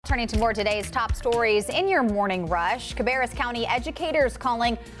turning to more today's top stories in your morning rush. Cabarrus County educators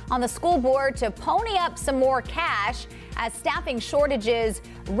calling on the school board to pony up some more cash as staffing shortages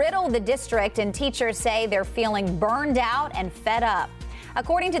riddle the district, and teachers say they're feeling burned out and fed up.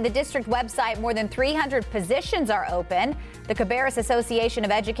 According to the district website, more than 300 positions are open. The Cabarrus Association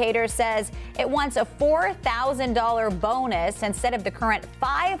of Educators says it wants a $4,000 bonus instead of the current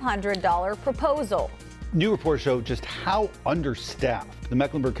 $500 proposal. New reports show just how understaffed the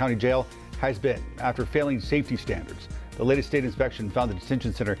Mecklenburg County Jail has been after failing safety standards. The latest state inspection found the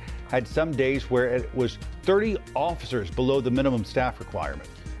detention center had some days where it was 30 officers below the minimum staff requirement.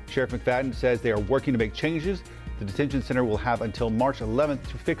 Sheriff McFadden says they are working to make changes. The detention center will have until March 11th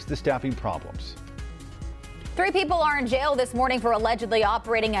to fix the staffing problems. 3 people are in jail this morning for allegedly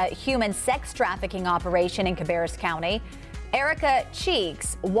operating a human sex trafficking operation in Cabarrus County. Erica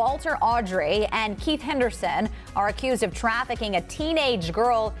Cheeks, Walter Audrey, and Keith Henderson are accused of trafficking a teenage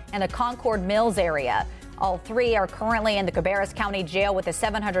girl in the Concord Mills area. All 3 are currently in the Cabarrus County Jail with a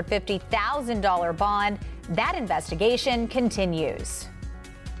 $750,000 bond. That investigation continues.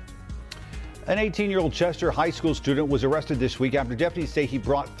 An 18-year-old Chester High School student was arrested this week after deputies say he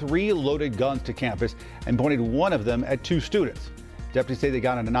brought 3 loaded guns to campus and pointed one of them at 2 students. Deputies say they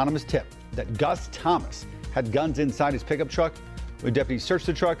got an anonymous tip that Gus Thomas had guns inside his pickup truck. When deputies searched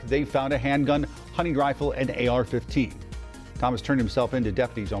the truck, they found a handgun, hunting rifle, and AR-15. Thomas turned himself in to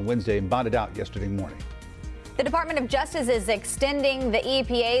deputies on Wednesday and bonded out yesterday morning. The Department of Justice is extending the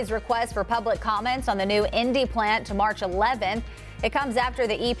EPA's request for public comments on the new Indy plant to March 11th. It comes after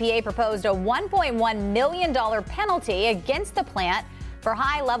the EPA proposed a $1.1 million penalty against the plant for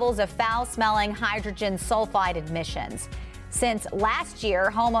high levels of foul-smelling hydrogen sulfide emissions. Since last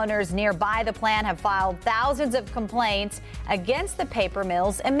year, homeowners nearby the plant have filed thousands of complaints against the paper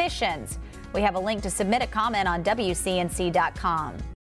mill's emissions. We have a link to submit a comment on WCNC.com.